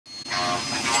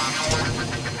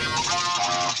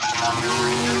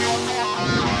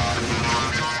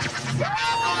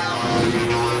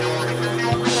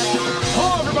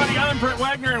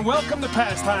And welcome to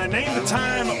Pastime. Name the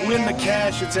time, win the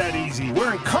cash. It's that easy.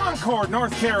 We're in Concord,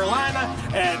 North Carolina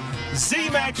at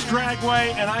zMax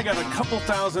Dragway, and I got a couple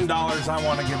 $1,000s I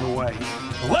want to give away.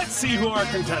 Let's see who our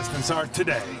contestants are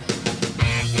today.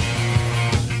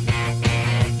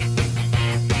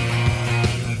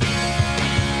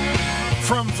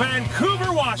 From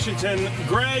Vancouver, Washington,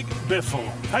 Greg Biffle.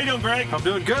 How you doing, Greg? I'm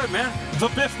doing good, man. The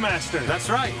Biff Master. That's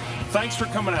right. Thanks for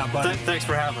coming out, buddy. Thanks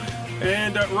for having me.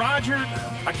 And Roger,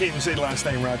 I can't even say the last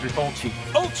name, Roger. Olchey.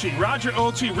 Olchey, Roger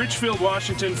Olchey, Richfield,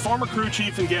 Washington, former crew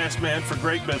chief and gas man for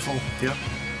Greg Biffle. Yep.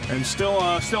 And still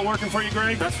working for you,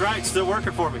 Greg? That's right, still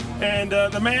working for me. And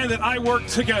the man that I work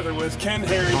together with, Ken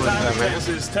Harry, Tyler,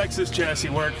 Texas Chassis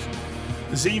Works,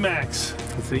 zMax.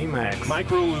 zMax.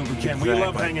 Micro lubricant. Exactly. We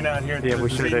love hanging out here at the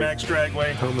zMax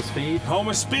Dragway. Home of Speed. Home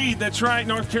of Speed, that's right,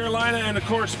 North Carolina. And of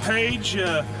course, Paige,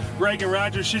 Greg and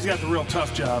Roger, she's got the real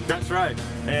tough job. That's right.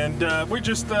 And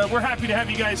we're happy to have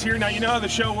you guys here. Now, you know how the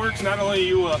show works. Not only are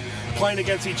you playing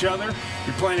against each other,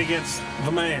 you're playing against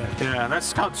the man. Yeah,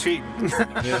 that's called cheating.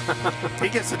 He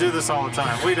gets to do this all the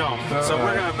time. We don't. So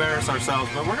we're going to embarrass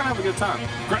ourselves, but we're going to have a good time.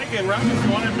 Greg and Roger, if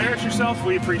you want to embarrass yourself,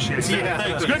 we appreciate it.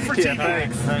 Yeah, it's good for TV.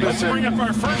 Thanks. Let's bring up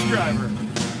our first driver.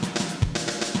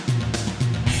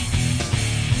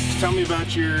 Tell me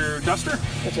about your Duster.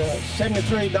 It's a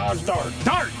 73 Dodge Dart.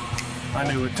 Dart! I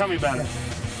knew it. Tell me about it.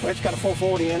 Well, it's got a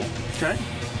 440 in it. Okay.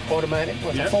 Automatic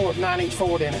with a 9-inch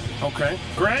Ford in it. Okay.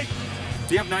 Greg?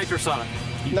 Do you have nitrous on it?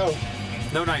 No.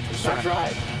 No nitrous. That's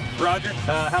right. Roger?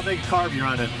 How big a carb you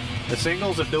running? The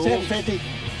singles, the duals? 750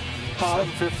 Holly.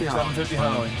 750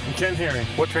 Holly. And Ken Harry?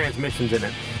 What transmission's in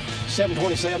it?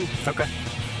 727. Okay.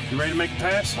 You ready to make a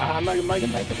pass? I'm make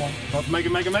it one. Let's make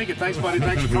it. Thanks, buddy.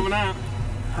 Thanks for coming out.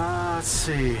 Let's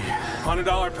see.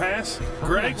 $100 pass.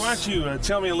 Greg, why don't you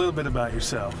tell me a little bit about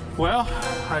yourself? Well,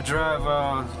 I drive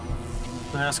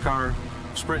the NASCAR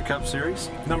Sprint Cup Series.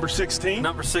 Number 16?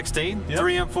 Number 16. Yep.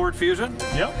 3M Ford Fusion.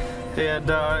 Yep. And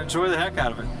enjoy the heck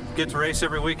out of it. Get to race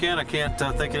every weekend. I can't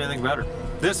think of anything better.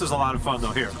 This is a lot of fun,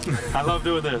 though, here. I love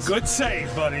doing this. Good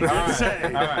save, buddy. Good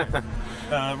save. All right.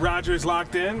 Roger is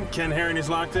locked in. Ken Herring is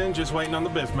locked in. Just waiting on the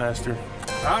Biff Master.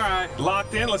 All right.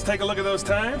 Locked in. Let's take a look at those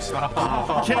times.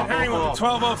 Ken Herring with a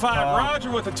 12:05.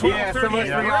 Roger with a 12:38. Yeah, so much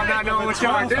for y'all not knowing what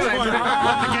y'all are doing. Let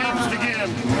the games begin.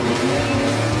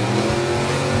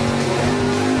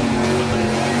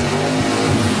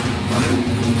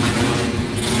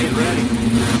 Get ready.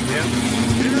 Yep.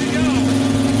 Here we go.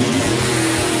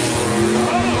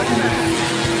 Oh, look at that.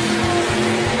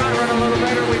 You might run a little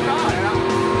better than we thought, huh?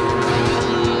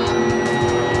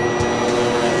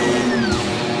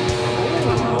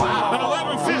 Wow. At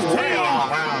 11:15.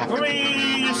 Wow. Let me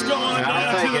just go on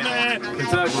down to the man.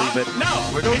 It's ugly, but no,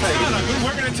 we're going to take it.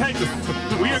 We're going to take it.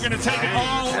 We are going to take it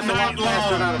all night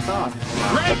long.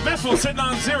 Greg Biffle sitting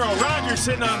on 0, Roger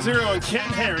sitting on 0, and Ken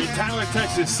Harry, Tyler,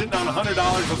 Texas sitting on $100.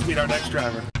 Let's meet our next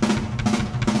driver.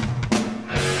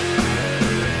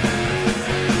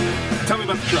 Tell me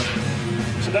about the truck.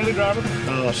 It's a daily driver,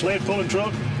 sled pulling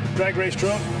truck, drag race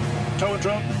truck, towing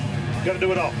truck. Got to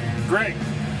do it all. Greg,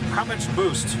 How much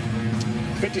boost?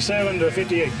 57 to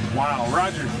 58. Wow.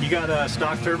 Roger. You got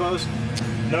stock turbos?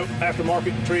 Nope,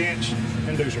 aftermarket 3-inch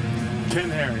inducer. Ken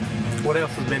Harry. What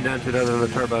else has been done to it other than the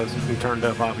turbos and turned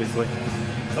up, obviously?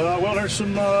 Well, there's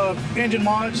some engine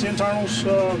mods, internals,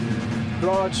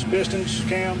 rods, pistons,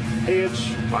 cam, heads.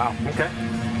 Wow. Okay.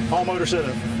 All motor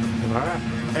setup. All right.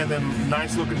 And them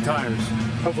nice looking tires.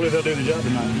 Hopefully they'll do the job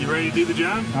tonight. You ready to do the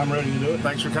job? I'm ready to do it.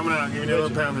 Thanks for coming out. Give me a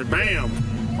little pound there. Bam.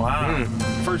 Wow.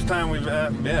 First time we've yeah,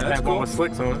 that's cool. One with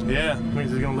slicks on it. Yeah. Means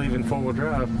he's going to leave in four-wheel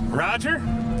drive. Roger,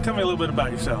 tell me a little bit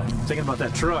about yourself. Thinking about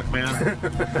that truck, man.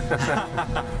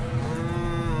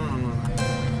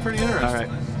 Pretty interesting. All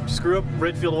right. Just grew up in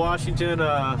Ridgefield, Washington.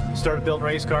 Started building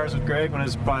race cars with Greg when I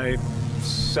was probably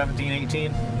 17,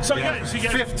 18. So, yeah. you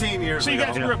guys 15 years ago. So you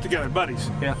guys ago. grew up together, buddies.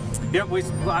 Yeah. Yep.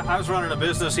 I was running a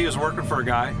business. He was working for a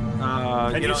guy.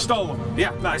 And you stole him.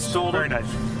 Yeah. Nice. I stole him. Very nice.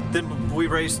 Then we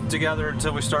raced together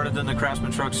until we started in the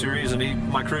Craftsman Truck Series, and he,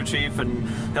 my crew chief, and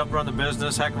helped run the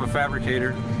business. Heck of a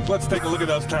fabricator. Let's take a look at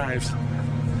those times.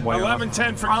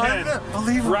 11:10 for Ken.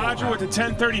 Roger with the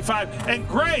 10:35, and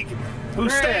Greg,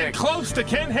 who's staying close to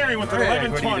Ken Harry with the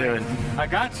 11:20. I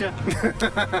got you.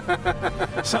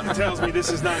 Something tells me this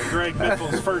is not Greg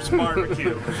Biffle's first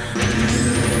barbecue. He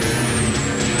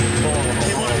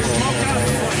wanted to smoke out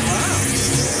the front.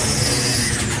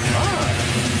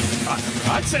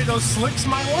 Wow. I'd say those slicks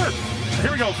might work.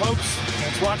 Here we go, folks.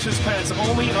 Let's watch this pass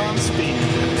only on speed.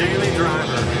 Daily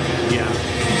driver. Yeah.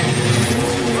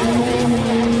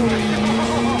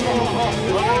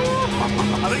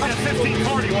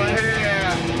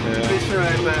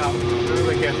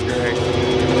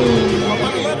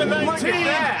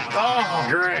 Oh,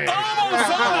 great.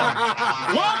 Almost on it.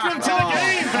 Welcome to the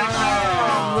game,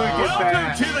 Biffle.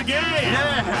 Welcome to the game.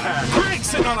 Yeah. Greg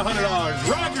sitting on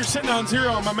 $100. Roger sitting on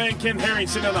 0. And my man Ken Herring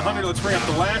sitting on 100. Let's bring up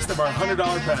the last of our $100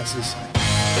 passes.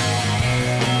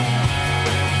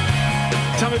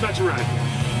 Tell me about your ride.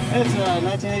 It's a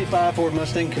 1985 Ford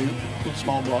Mustang Coupe,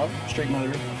 small block, street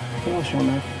motor. What else you want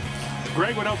to know?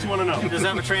 Greg, what else you want to know? Does it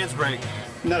have a trans brake?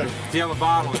 No. Do you have a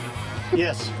bottle?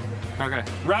 Yes. Okay.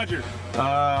 Roger.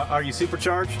 Are you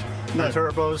supercharged? No.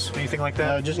 Turbos? Anything like that?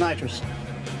 No, just nitrous.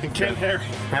 And Ken Herring.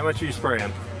 How much are you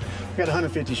spraying? Got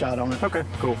 150 shot on it. Okay,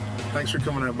 cool. Thanks for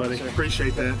coming out, buddy.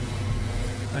 Appreciate that.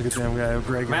 Look at them guy,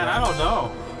 Greg. Man, I don't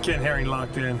know. Ken Herring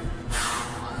locked in.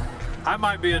 I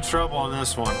might be in trouble on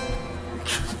this one.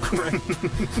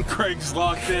 Craig's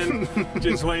locked in,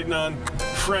 just waiting on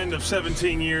friend of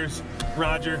 17 years.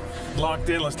 Roger locked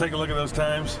in. Let's take a look at those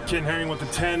times. Ken Herring with the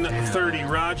 10:30.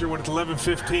 Roger with the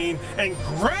 11:15, and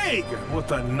Greg with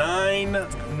the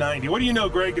 9:90. What do you know,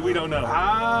 Greg, that we don't know?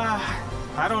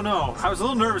 I don't know. I was a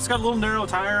little nervous. It's got a little narrow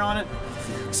tire on it,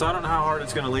 so I don't know how hard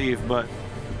it's going to leave, but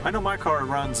I know my car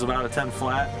runs about a 10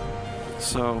 flat,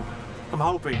 so I'm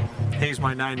hoping he's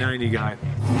my 990 guy.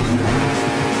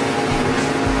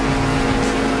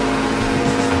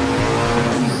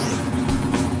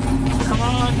 Come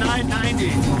on, 990.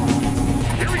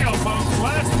 Here we go, folks.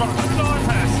 Last of our $100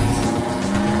 passes.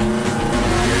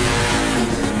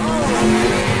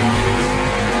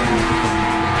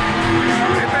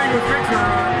 He was fixing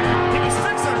He was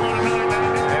fixing to run a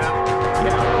 990.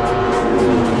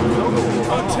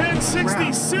 A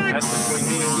 1066.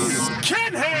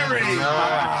 Ken Herring.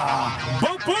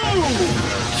 Boo-boo.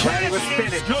 Cash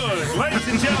is good. Ladies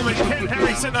and gentlemen, Ken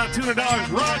Herring sitting on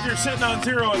 $200. Roger sitting on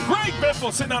 0. And Greg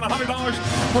Biffle sitting on $100.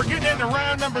 We're getting into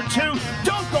round number 2.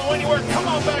 Don't go anywhere. Come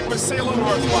on back with say hello to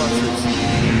our sponsors.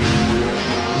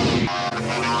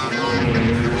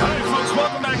 All right, folks,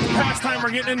 welcome back to Pastime.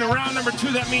 We're getting into round number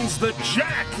 2. That means the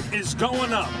jack is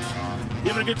going up. You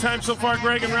having a good time so far,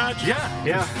 Greg and Raj? Yeah.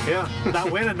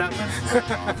 Not winning nothing.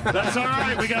 That's all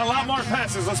right. We got a lot more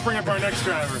passes. Let's bring up our next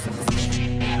driver.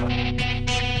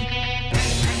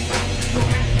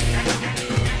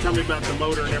 Tell me about the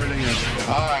motor and everything else.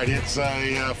 All right, it's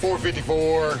a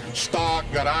 454 stock,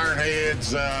 got iron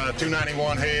heads,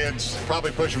 291 heads,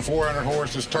 probably pushing 400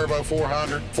 horses, turbo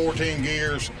 400, 14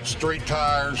 gears, street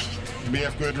tires,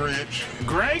 BF Goodrich.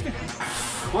 Greg?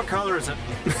 What color is it?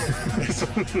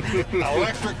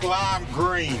 Electric lime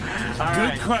green.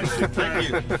 Good question. Thank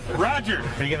you. Roger.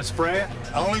 Are you going to spray it?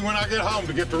 Only when I get home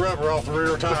to get the rubber off the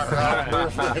rear tire. Rear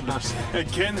fenders. And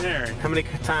Ken Herring. How many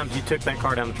times you took that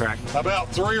car down the track? About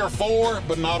 3 or 4,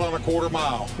 but not on a quarter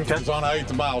mile. Okay. It's on an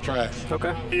 1/8 mile track. Okay.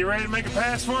 Are you ready to make a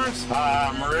pass for us?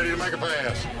 I'm ready to make a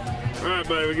pass. All right,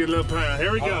 buddy, we get a little pass.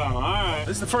 Here we go. All right.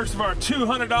 This is the first of our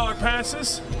 $200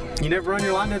 passes. You never run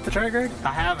your line at the track, Greg?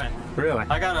 I haven't. Really?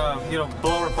 I got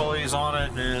blower pulleys on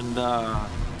it and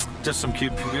just some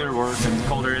computer work and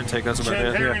cold air intake. That's about Ken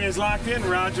it. Herring is locked in.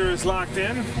 Roger is locked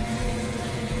in.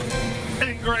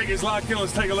 And Greg is locked in.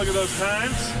 Let's take a look at those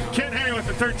times. Ken Herring with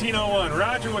the 13:01.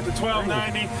 Roger with the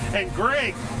 12:90. And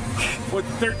Greg with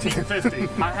the 13:50.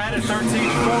 I had a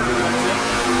 13:40.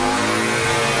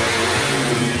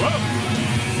 Whoa.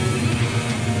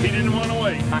 He didn't want to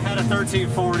wait. I had a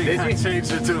 13:40. Did you?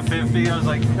 Changed it to a 50. I was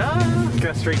like, ah.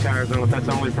 Got street tires on it. That's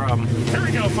the only problem. Here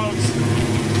we go, folks.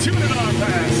 $200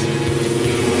 pass.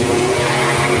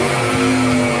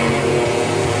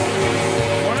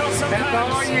 Well, sometimes.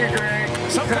 That's all you, Greg.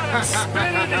 Sometimes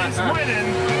spinning is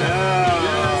winning.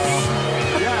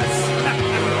 Yes.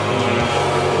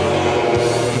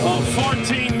 Oh,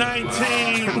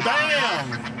 1419. Bam!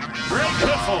 Greg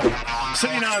Biffle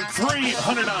sitting on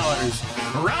 $300.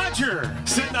 Roger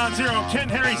sitting on 0. Ken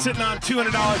Herring sitting on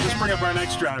 $200. Let's bring up our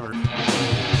next driver.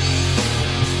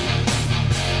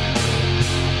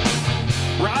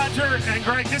 Roger and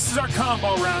Greg, this is our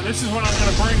combo round. This is what I'm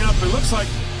going to bring up. It looks like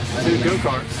 2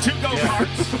 go-karts. 2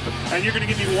 go-karts, and you're going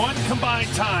to give me 1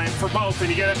 combined time for both, and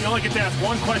you only get to ask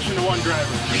 1 question to 1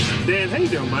 driver. Dan, how you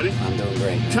doing, buddy? I'm doing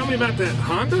great. Tell me about that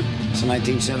Honda? It's a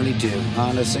 1972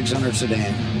 Honda 600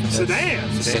 sedan.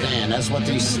 Sedan. That's what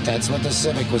the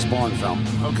Civic was born from.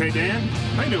 Okay, Dan.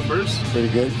 How you doing, Bruce? Pretty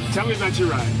good. Tell me about your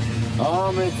ride.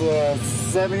 It's a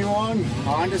 71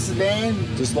 Honda sedan,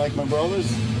 just like my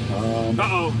brother's.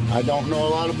 Uh-oh. I don't know a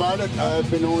lot about it. I've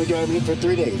been only driving it for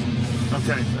 3 days.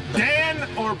 Okay. Dan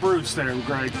or Bruce there,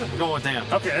 Greg? Going with Dan.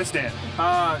 Okay, that's Dan.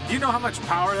 Do you know how much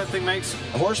power that thing makes?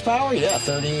 Horsepower? Yeah,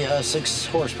 36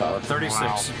 horsepower. 36.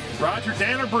 Wow. Roger,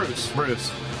 Dan or Bruce?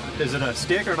 Bruce. Is it a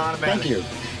stick or an automatic? Thank you.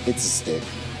 It's a stick.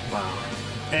 Wow.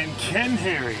 And Ken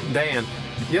Herring. Dan.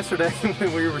 Yesterday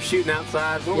when we were shooting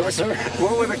outside, what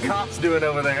were the cops doing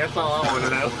over there? That's all I want to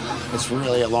know. It's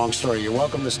really a long story. You're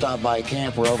welcome to stop by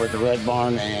camp. We're over at the Red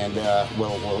Barn, and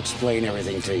we'll explain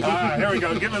everything to you. All right, here we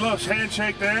go. Give me a little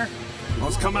handshake there.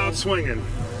 Let's come out swinging.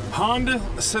 Honda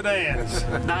sedans.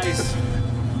 Nice.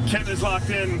 Ken is locked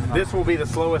in. This will be the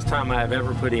slowest time I have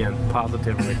ever put in,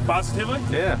 positively. Positively?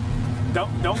 Yeah.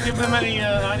 Don't give them any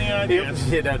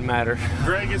ideas. It doesn't matter.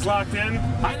 Greg is locked in.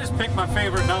 I just picked my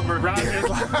favorite number. Roger is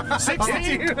locked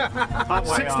 16? I'm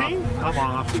 16? I'm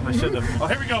off. I should have. Well,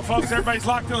 here we go, folks. Everybody's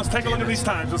locked in. Let's take a look at these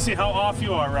times. Let's see how off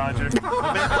you are, Roger.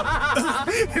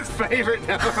 His favorite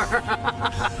number.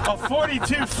 A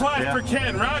 42 flat for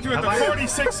Ken. Roger with the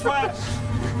 46 flat.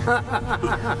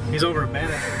 He's over a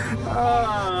minute.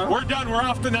 We're done. We're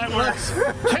off the networks.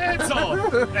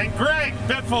 Canceled. And Greg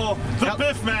Biffle, the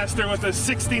Biff Master, with a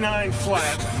 69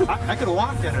 flat. I could have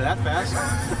walked under that fast.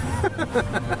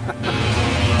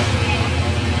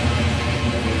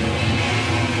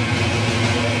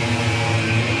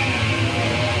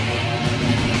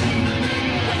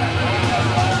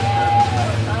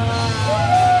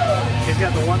 He's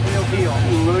got the one-wheel heel.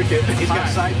 Look at He's got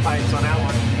side pipes on that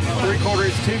one. 3/4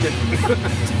 inch tubing.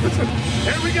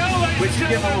 Here we go, ladies We and should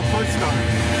give him gentlemen. a push start.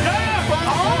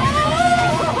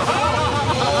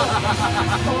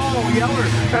 Oh,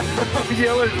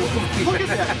 Yellers. Look at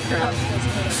that crap.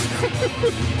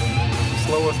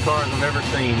 Slowest cars I've ever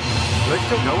seen. Are they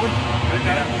still going?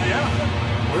 Yeah.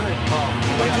 Where are they?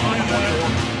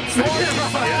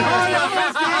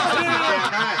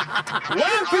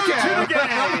 Welcome to the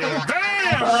game.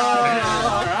 Bam!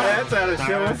 That's out of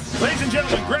show. Ladies and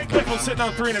gentlemen, Greg Biffle sitting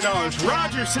on $300.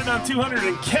 Roger sitting on $200,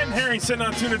 and Ken Herring sitting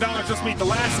on $200. Let's meet the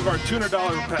last of our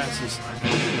 $200 passes.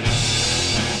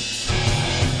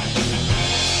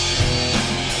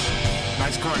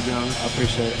 Nice car, John. I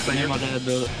appreciate it. Me and my dad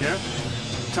built it. Yeah?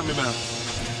 Tell me about it.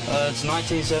 It's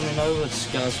 1970 Nova. It's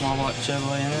got a small block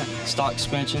Chevrolet in it. Stock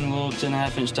suspension, little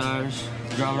 10.5-inch tires.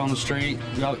 Drive it on the street,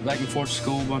 drive it back and forth to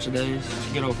school a bunch of days.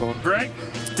 Good old car. Greg?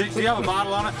 Do you have a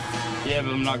model on it? Yeah,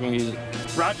 but I'm not going to use it.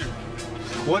 Roger.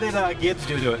 What did Gibbs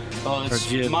do to it? Oh, it's Or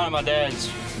Gibbs. mine and my dad's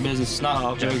business. It's not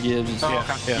okay. Joe Gibbs. It's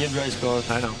okay. Gibbs race car.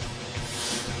 I know.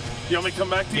 You want me to come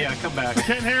back to you? Yeah, come back.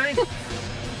 Ken Herring?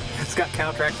 It's got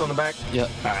cow tracks on the back. Yep.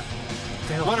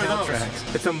 What are those? Tracks.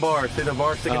 It's some bars. See the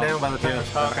bars sticking down by the tires.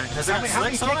 Okay. Does that have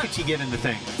slicks on it? you get in the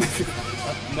thing?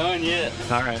 None yet.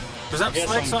 All right. Does that have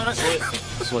slicks on it?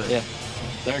 Slick. Yeah.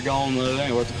 They're gone though. They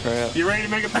ain't worth the crap. You ready to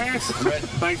make a pass?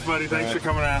 Thanks, buddy. Thanks for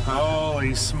coming out.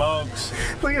 Holy smokes.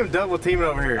 Look at him double teaming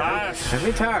over here. Ah. How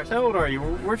many tires? How old are you?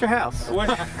 Where's your house?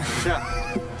 Yeah.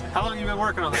 How long have you been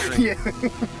working on this thing? Yeah.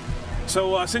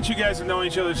 So since you guys have known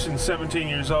each other since 17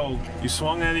 years old, you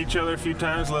swung at each other a few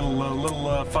times, a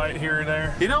little fight here and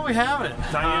there? You know we haven't.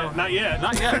 Not yet.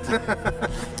 Not yet.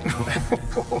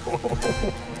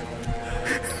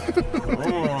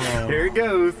 Oh. Here it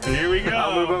goes. Here we go.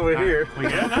 I'll move over here.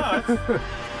 Yeah, no.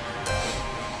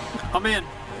 I'm in.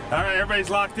 All right, everybody's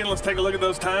locked in. Let's take a look at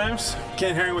those times.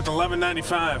 Ken Herring with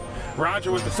 11.95.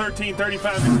 Roger with the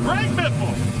 13.35. And Greg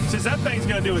Biffle says that thing's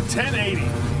going to do a 1080.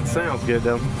 Sounds good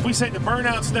though. We say the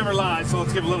burnouts never lie, so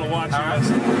let's give a little watch here.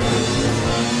 Listen.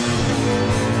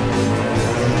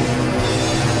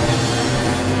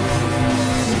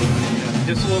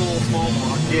 Just a little small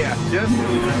block. Yeah, just a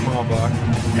little small block.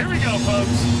 Here we go, folks.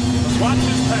 Let's watch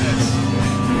this pass.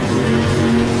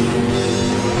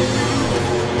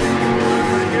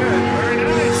 Pretty good. Very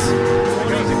nice.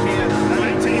 Goes a can. That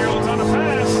 18-year-old's on a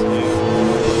pass.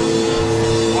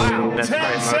 Wow. That's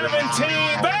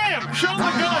 10-17. Bam! Show them the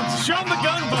guns. Show them the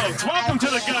gun votes. Welcome to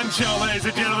the gun show, ladies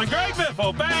and gentlemen. Greg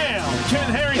Biffle. Bam! Ken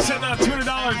Herring sitting on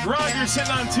 $200. Roger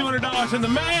sitting on $200. And the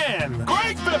man,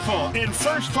 Greg Biffle, in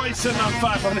first place sitting on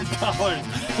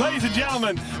 $500. Ladies and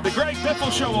gentlemen, the Greg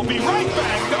Biffle show will be right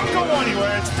back. Don't go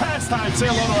anywhere. It's pastime. Say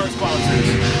hello to our sponsors.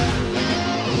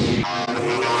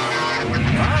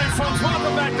 All right, folks,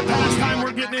 welcome back to Pastime.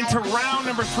 We're getting into round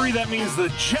number 3. That means the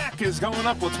jack is going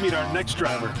up. Let's meet our next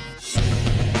driver.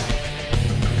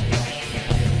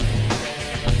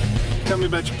 Tell me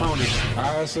about your pony.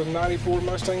 It's a 94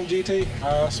 Mustang GT,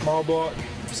 small block,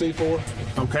 C4.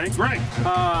 Okay, great.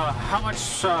 How much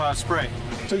spray?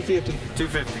 250.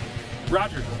 250.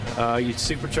 Roger. You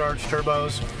supercharged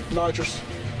turbos. Nitrous.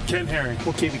 Ken Herring.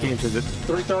 What cubic is it?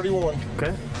 331.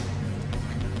 Okay.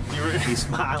 He's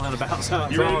smiling about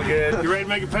something. You ready, all good. You ready to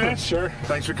make a pass? Sure.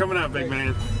 Thanks for coming out, big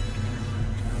man.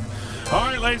 All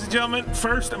right, ladies and gentlemen,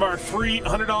 first of our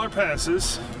 $300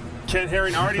 passes. Ken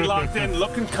Herring already locked in,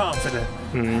 looking confident.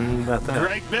 About that.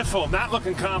 Greg Biffle not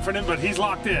looking confident, but he's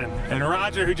locked in. And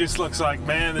Roger, who just looks like,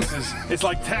 man, it's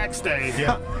like tax day.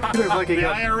 Yeah. Like the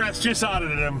IRS just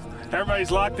audited him.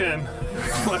 Everybody's locked in.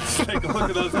 Let's take a look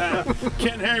at those hats.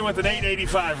 Ken Herring with an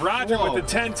 885, Roger with the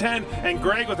 1010, and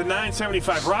Greg with the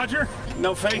 975. Roger,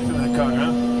 no faith in that car,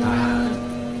 huh?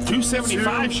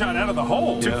 275 shot out of the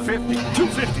hole. 250.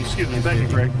 250, excuse me. Thank you,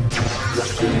 Greg.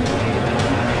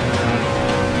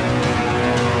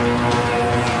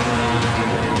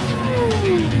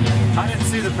 I didn't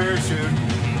see the parachute.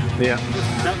 Yeah.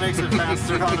 That makes it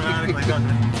faster automatically, doesn't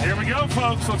it? Here we go,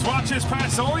 folks. Let's watch this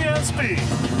pass only on speed.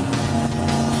 Spun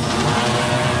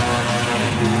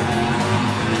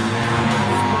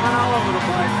all over the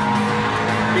place.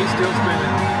 He's still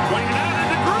spinning. When you're not in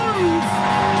the groove.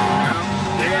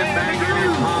 And banging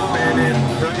his palm and in.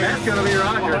 That's going to be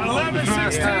Roger.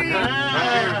 11-16.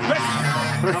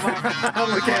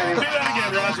 Look at him. Do that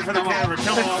again, Roger, for the camera.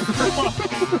 Come on.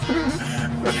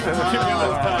 Give me a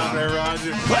little time there,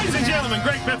 Roger. Ladies and gentlemen,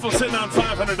 Greg Biffle sitting on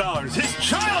 $500. His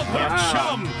childhood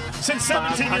chum since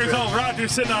 17 years old.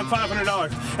 Roger's sitting on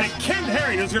 $500. And Ken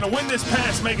Herring is going to win this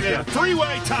pass, making it a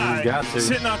three-way tie. Got to.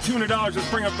 Sitting on $200. Let's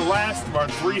bring up the last of our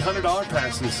 $300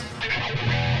 passes.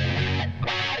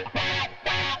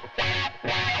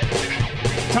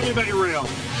 Tell me about your rail.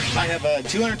 I have a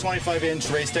 225-inch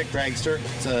Race Tech Dragster.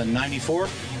 It's a 94.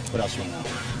 What else do you want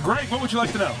to know? Greg, what would you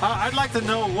like to know? I'd like to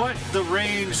know what the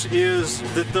range is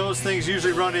that those things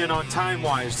usually run in on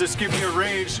time-wise. Just give me a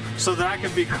range so that I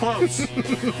can be close.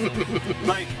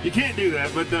 Like, you can't do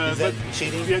that, but Is that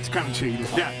cheating? Yeah, it's kind of cheating.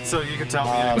 Yeah, so you can tell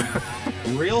me.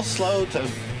 Real slow to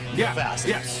fast.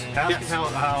 Yes. Ask him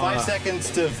how 5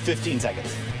 seconons to 15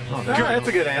 seconds. Oh, that's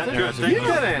a good answer. Good. You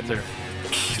got an answer.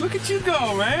 Look at you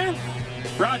go, man.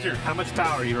 Roger. How much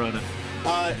power are you running?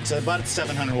 It's about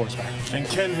 700 horsepower. And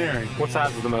Ken Herring. What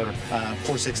size is the motor?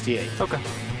 468. Okay.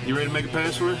 You ready to make a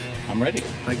pass for us? I'm ready.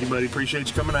 Thank you, buddy. Appreciate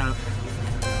you coming out.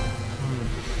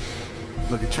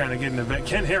 Look at trying to get in the vet.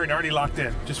 Ken Herring already locked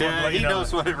in. Just wanted to let you know. He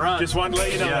knows what it runs. Just wanted to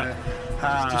let you know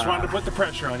that. Just wanted to put the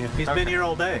pressure on you. He's been here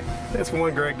all day. That's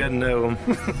one Greg doesn't know.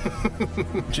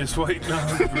 Just waiting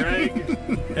on Greg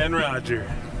and Roger.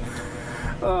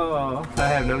 Oh, I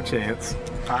have no chance.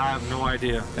 I have no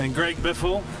idea. And Greg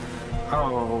Biffle.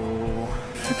 Oh.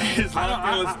 I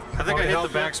think I hit the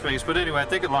backspace, but anyway, I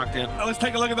think it locked in. Let's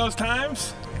take a look at those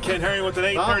times. Ken Herring with an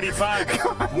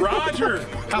 835. Roger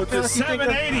with the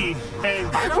 780.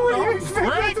 And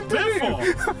Greg Biffle.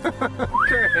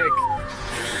 Greg.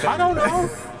 I don't know.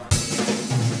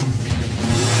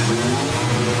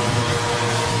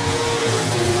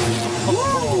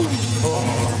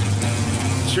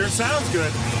 Sure sounds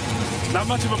good. Not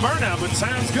much of a burnout, but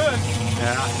sounds good.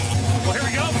 Yeah. Well, here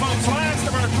we go, folks. Last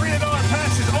of our $300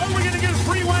 passes. Are we going to get a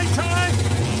three-way tie?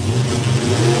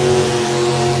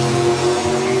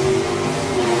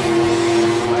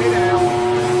 Lay down.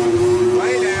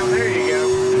 Lay down. There you go.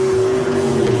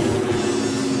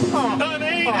 An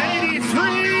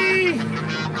 883.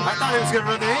 I thought he was going to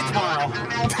run the 8th mile.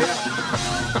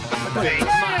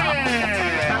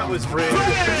 That was rigged.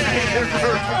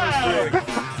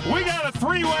 We got a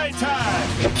three-way tie.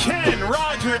 Ken,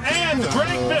 Roger, and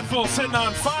Greg Biffle sitting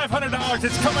on $500.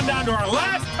 It's coming down to our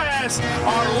last pass,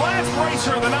 our last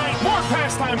racer of the night. More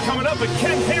pass time coming up, but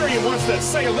Ken Herring wants to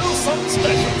say a little something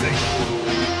special to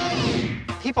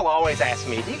you. People always ask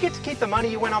me, do you get to keep the money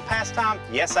you win on pastime?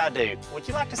 Yes, I do. Would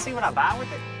you like to see what I buy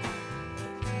with it?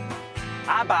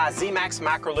 I buy zMax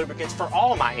micro lubricants for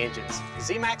all my engines.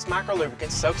 zMax micro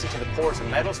lubricant soaks into the pores of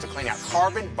metals to clean out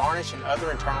carbon, varnish, and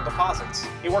other internal deposits.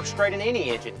 It works great in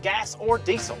any engine, gas or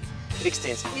diesel. It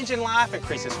extends engine life,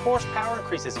 increases horsepower,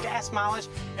 increases gas mileage,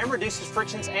 and reduces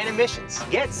frictions and emissions.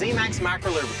 Get zMax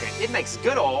micro lubricant. It makes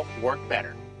good oil work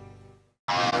better.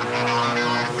 All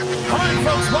right,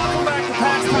 folks, welcome back to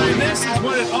Pastime. This is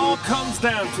what it all comes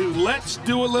down to. Let's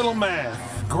do a little math.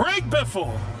 Greg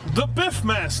Biffle, the Biff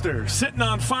Master, sitting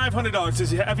on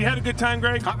 $500. Have you had a good time,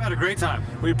 Greg? I've had a great time.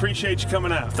 We appreciate you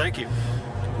coming out. Thank you.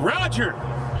 Roger,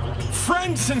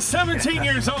 friend since 17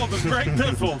 years old with Greg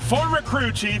Biffle, former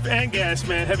crew chief and gas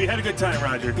man. Have you had a good time,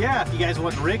 Roger? Yeah, if you guys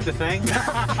wouldn't rig the thing.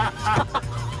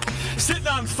 Sitting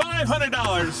on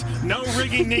 $500, no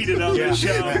rigging needed on this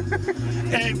show.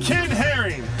 And Ken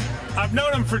Herring, I've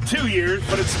known him for 2 years,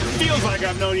 but it feels like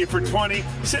I've known you for 20.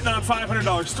 Sitting on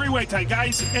 $500, three-way tie.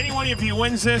 Guys, any one of you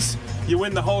wins this, you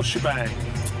win the whole shebang.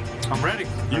 I'm ready.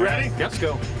 You ready? Yep. Let's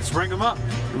go. Let's bring them up.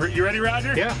 You ready,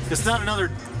 Roger? Yeah. It's not another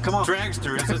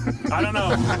dragster, is it? I don't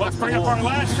know. Let's bring up our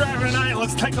last driver tonight.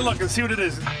 Let's take a look and see what it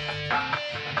is.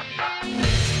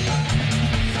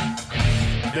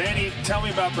 Danny, tell me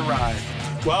about the ride.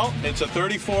 Well, it's a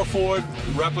 34 Ford,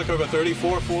 replica of a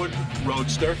 34 Ford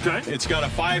Roadster. Okay. It's got a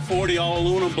 540 all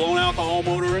aluminum blown alcohol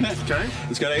motor in it. Okay.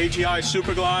 It's got an AGI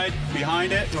Super Glide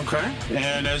behind it. Okay.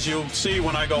 And as you'll see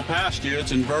when I go past you,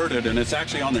 it's inverted and it's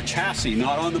actually on the chassis,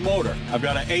 not on the motor. I've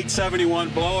got an 871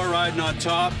 blower riding on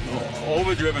top,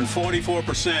 overdriven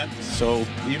 44%. So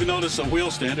even though this is a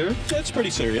wheel stander, it's pretty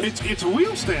serious. It's a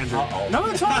wheel stander. No,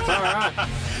 it's all right. All right.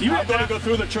 I'm going to go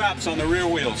through the traps on the rear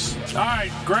wheels. All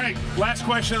right, Greg, last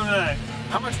question of the night.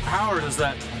 How much power does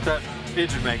that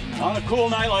engine make? On a cool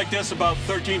night like this, about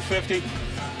 1350.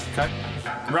 Okay.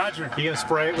 Roger. You gonna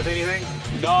spray it with anything?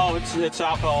 No, it's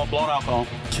alcohol, blown alcohol.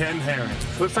 Ken Herring.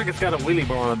 Looks like it's got a wheelie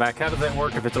bar on the back. How does that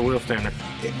work if it's a wheel stander?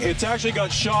 It's actually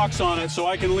got shocks on it, so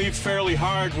I can leave fairly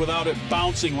hard without it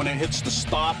bouncing when it hits the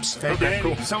stops. Hey,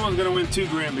 Danny, someone's going to win $2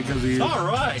 grand because of you. All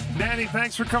right. Danny,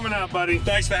 thanks for coming out, buddy.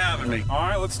 Thanks for having me. All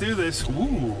right, let's do this.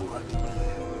 Ooh.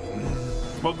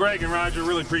 Well, Greg and Roger,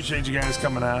 really appreciate you guys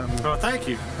coming out. Oh, thank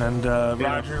you. And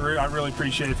Roger, I really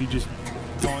appreciate if you just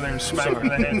go over there and smack her in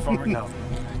the head for me. No.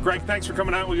 Greg, thanks for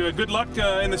coming out. Good luck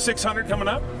in the 600 coming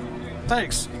up.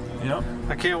 Thanks. Yep.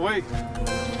 I can't wait.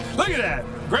 Look at that.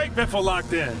 Greg Biffle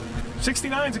locked in.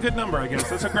 69 is a good number, I guess.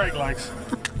 That's what Greg likes.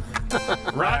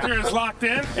 Roger is locked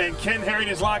in, and Ken Herring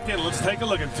is locked in. Let's take a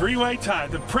look at three-way tie.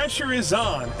 The pressure is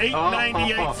on.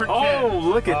 898 for Ken. Oh,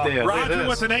 look at this. Roger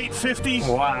with an 850.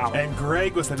 Wow. And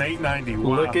Greg with an 890.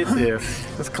 Wow. Look at this.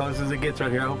 As close as it gets right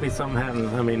here. I hope something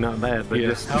happens. I mean, not bad, but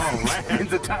just in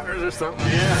the tires or something.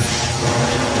 Yeah.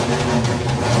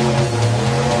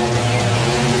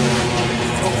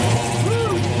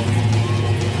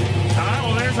 All right,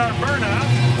 well, there's our burnout.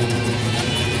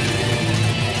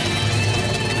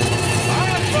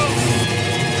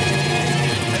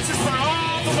 This is for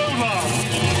all the moolah.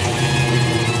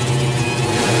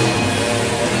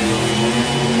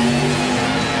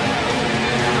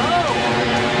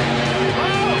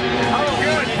 Oh,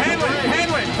 good. Handle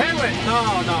it. No.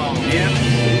 Yep.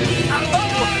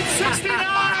 Oh,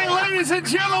 69, ladies and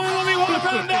gentlemen, let me walk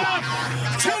on down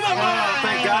to the line.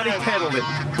 Thank God he pedaled it.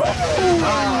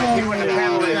 Oh, if he wouldn't have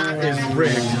pedaled it, it's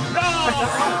rigged.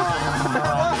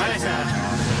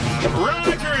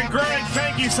 Roger and Greg,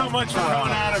 thank you so much for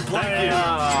coming out and playing.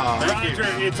 Roger,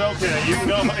 it's okay. You can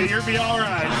go. You'll be all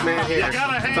right. Man, here. You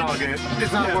got a hand. It's all good.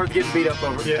 It's not worth getting beat up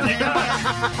over. Yeah. You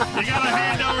got to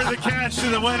hand over the cash to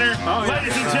the winner.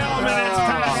 Ladies and gentlemen, it's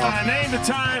past time. Name the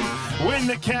time, win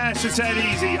the cash. It's that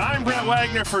easy. I'm Brett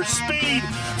Wagner for Speed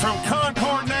from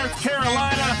Concord, North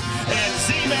Carolina, and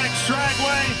zMax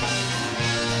Dragway.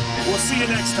 We'll see you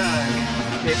next time.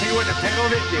 If he wouldn't have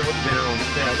pedaled it, it wouldn't have been on.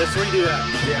 Yeah, let's redo that.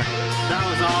 Yeah. That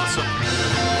was awesome.